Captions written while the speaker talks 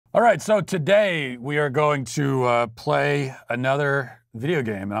All right, so today we are going to play another video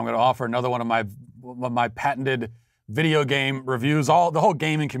game, and I'm going to offer another one of my patented video game reviews. The whole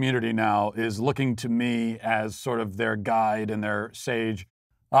gaming community now is looking to me as sort of their guide and their sage.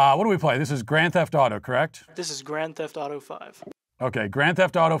 What do we play? This is Grand Theft Auto, correct? This is Grand Theft Auto 5. Okay, Grand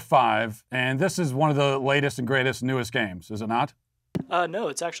Theft Auto 5, and this is one of the latest and greatest, newest games, is it not? No,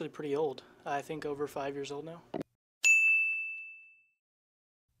 it's actually pretty old. I think over 5 years old now.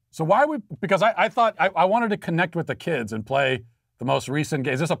 So why would, because I thought I wanted to connect with the kids and play the most recent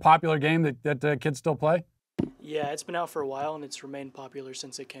game. Is this a popular game that kids still play? Yeah, it's been out for a while and it's remained popular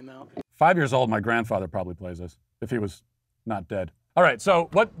since it came out. 5 years old, my grandfather probably plays this, if he was not dead. All right, so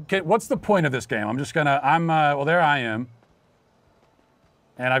what's the point of this game? Well, there I am.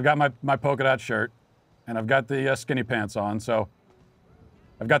 And I've got my polka dot shirt, and I've got the skinny pants on, so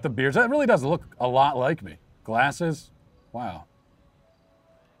I've got the beards. That really does look a lot like me. Glasses, wow.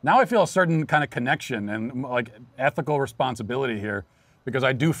 Now I feel a certain kind of connection and like ethical responsibility here, because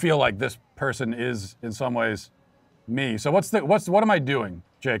I do feel like this person is in some ways me. So what am I doing,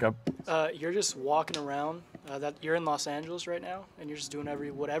 Jacob? You're just walking around. You're in Los Angeles right now, and you're just doing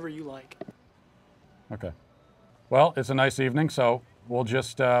whatever you like. Okay. Well, it's a nice evening, so we'll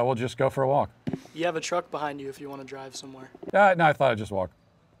just go for a walk. You have a truck behind you if you want to drive somewhere. Yeah, no, I thought I'd just walk.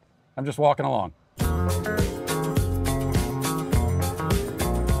 I'm just walking along.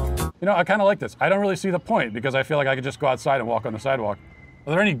 You know, I kind of like this. I don't really see the point because I feel like I could just go outside and walk on the sidewalk.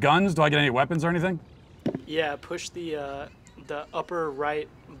 Are there any guns? Do I get any weapons or anything? Yeah, push the upper right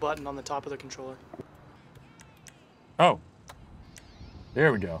button on the top of the controller. Oh,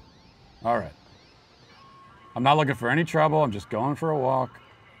 there we go. All right. I'm not looking for any trouble. I'm just going for a walk.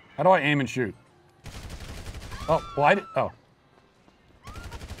 How do I aim and shoot? Oh, well, oh.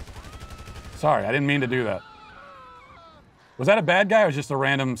 Sorry, I didn't mean to do that. Was that a bad guy or was just a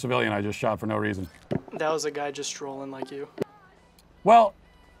random civilian I just shot for no reason? That was a guy just strolling like you. Well,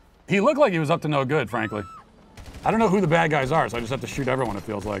 he looked like he was up to no good, frankly. I don't know who the bad guys are, so I just have to shoot everyone, it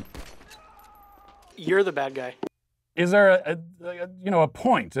feels like. You're the bad guy. Is there a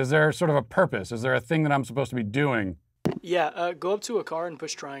point? Is there sort of a purpose? Is there a thing that I'm supposed to be doing? Yeah, go up to a car and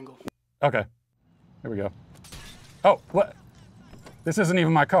push triangle. Okay, here we go. Oh, what? This isn't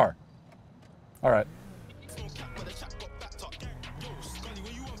even my car. All right.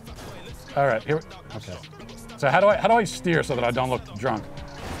 All right, here. Okay. So how do I steer so that I don't look drunk?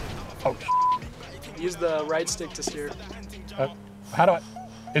 Oh. Use the right stick to steer. How do I?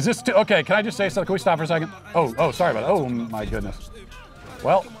 Is this okay? Can I just say something? Can we stop for a second? Oh, sorry about that. Oh my goodness.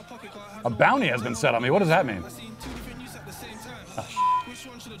 Well, a bounty has been set on me. What does that mean? Oh,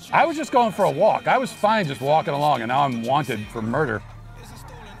 I was just going for a walk. I was fine just walking along, and now I'm wanted for murder.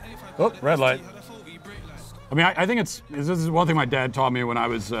 Oh, red light. I mean, I think this is one thing my dad taught me when I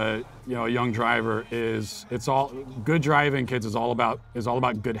was, a young driver. It's all good driving, kids, is all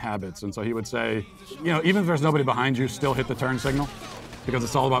about good habits. And so he would say, even if there's nobody behind you, still hit the turn signal, because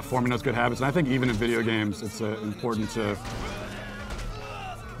it's all about forming those good habits. And I think even in video games, it's important to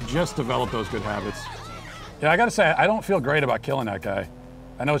just develop those good habits. Yeah, I got to say, I don't feel great about killing that guy.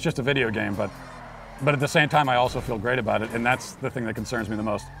 I know it's just a video game, but at the same time, I also feel great about it, and that's the thing that concerns me the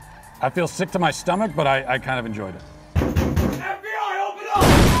most. I feel sick to my stomach, but I kind of enjoyed it. FBI, open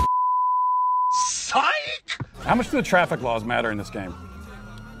up! Psych! How much do the traffic laws matter in this game?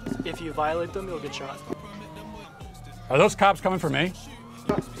 If you violate them, you'll get shot. Are those cops coming for me?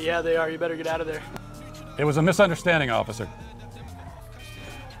 Yeah, they are. You better get out of there. It was a misunderstanding, officer.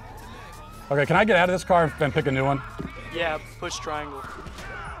 Okay, can I get out of this car and pick a new one? Yeah, push triangle.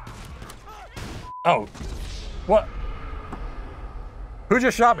 Oh, what? Who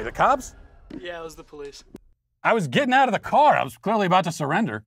just shot me? The cops? Yeah, it was the police. I was getting out of the car. I was clearly about to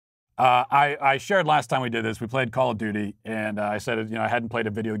surrender. I shared last time we did this. We played Call of Duty, and I said, I hadn't played a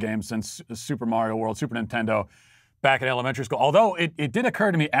video game since Super Mario World, Super Nintendo, back in elementary school. Although it did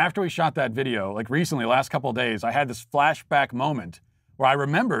occur to me after we shot that video, like recently, last couple of days, I had this flashback moment where I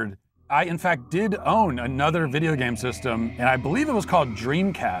remembered I, in fact, did own another video game system, and I believe it was called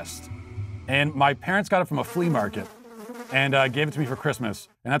Dreamcast. And my parents got it from a flea market and gave it to me for Christmas.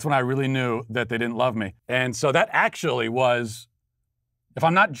 And that's when I really knew that they didn't love me. And so that actually was, if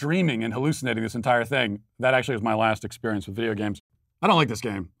I'm not dreaming and hallucinating this entire thing, that actually was my last experience with video games. I don't like this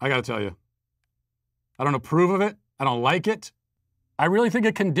game, I gotta tell you. I don't approve of it, I don't like it. I really think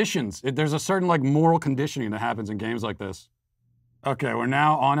it conditions. There's a certain moral conditioning that happens in games like this. Okay, we're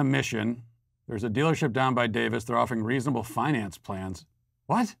now on a mission. There's a dealership down by Davis. They're offering reasonable finance plans.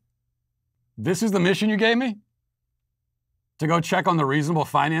 What? This is the mission you gave me? To go check on the reasonable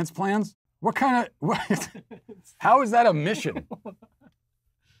finance plans? What kind of, how is that a mission?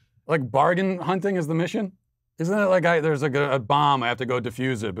 like bargain hunting is the mission? Isn't it like there's a bomb, I have to go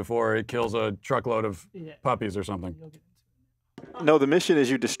defuse it before it kills a truckload of puppies or something? No, the mission is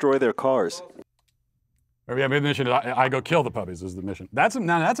you destroy their cars. Or maybe the mission is I go kill the puppies is the mission. Now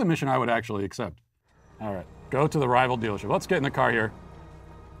that's a mission I would actually accept. All right, go to the rival dealership. Let's get in the car here.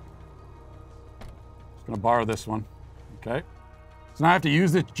 Just gonna borrow this one, okay? So now I have to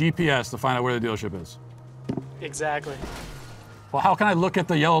use the GPS to find out where the dealership is. Exactly. Well, how can I look at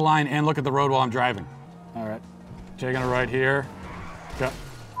the yellow line and look at the road while I'm driving? All right, taking a right here. Go.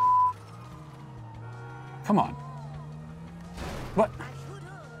 Come on. What?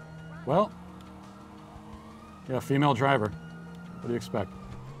 Well, yeah, female driver. What do you expect?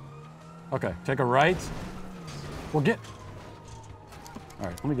 Okay, take a right. Well, get. All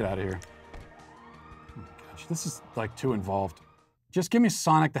right, let me get out of here. Oh gosh, this is like too involved. Just give me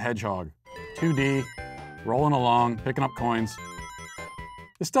Sonic the Hedgehog. 2D, rolling along, picking up coins.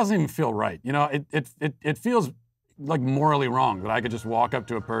 This doesn't even feel right. You know, it feels like morally wrong that I could just walk up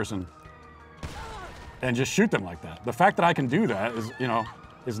to a person and just shoot them like that. The fact that I can do that is, you know,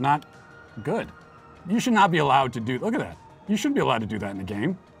 is not good. You should not be allowed to do, look at that. You shouldn't be allowed to do that in a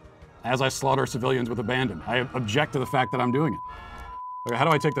game. As I slaughter civilians with abandon. I object to the fact that I'm doing it. Okay, how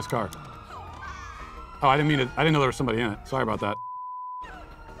do I take this car? Oh, I didn't mean it. I didn't know there was somebody in it. Sorry about that.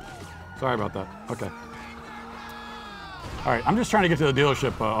 Sorry about that. Okay. All right, I'm just trying to get to the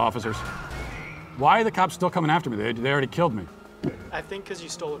dealership, officers. Why are the cops still coming after me? They already killed me. I think because you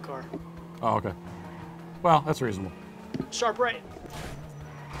stole a car. Oh, okay. Well, that's reasonable. Sharp right.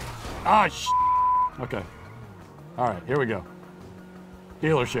 Ah, okay. All right, here we go.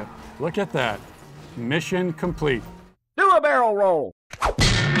 Dealership. Look at that. Mission complete. Do a barrel roll.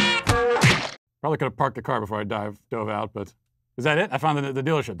 Probably could have parked the car before I dove out, but is that it? I found the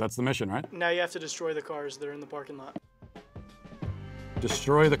dealership. That's the mission, right? Now you have to destroy the cars that are in the parking lot.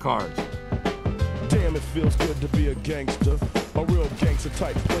 Destroy the cars. Damn, it feels good to be a gangster. A real gangster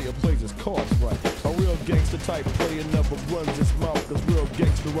type player plays his cards right. A real gangster type player never runs his mouth, cause real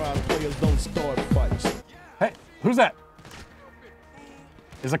gangsterized players don't start fights. Hey, who's that?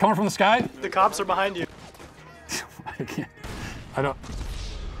 Is it coming from the sky? The cops are behind you. I can't. I don't.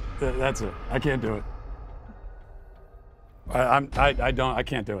 That's it. I can't do it. I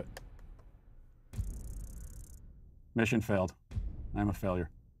can't do it. Mission failed. I'm a failure.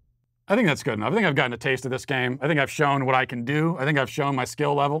 I think that's good enough. I think I've gotten a taste of this game. I think I've shown what I can do. I think I've shown my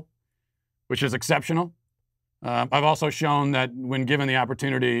skill level, which is exceptional. I've also shown that when given the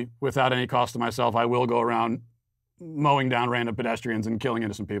opportunity, without any cost to myself, I will go around mowing down random pedestrians and killing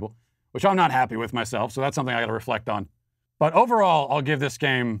innocent people, which I'm not happy with myself, so that's something I gotta reflect on. But overall, I'll give this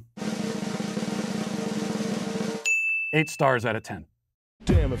game 8 stars out of 10.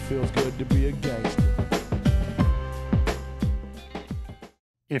 Damn, it feels good to be a gangster.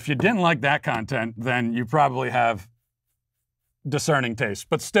 If you didn't like that content, then you probably have discerning taste.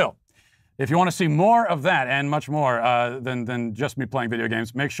 But still, if you want to see more of that and much more than just me playing video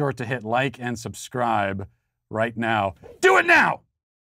games, make sure to hit like and subscribe right now. Do it now!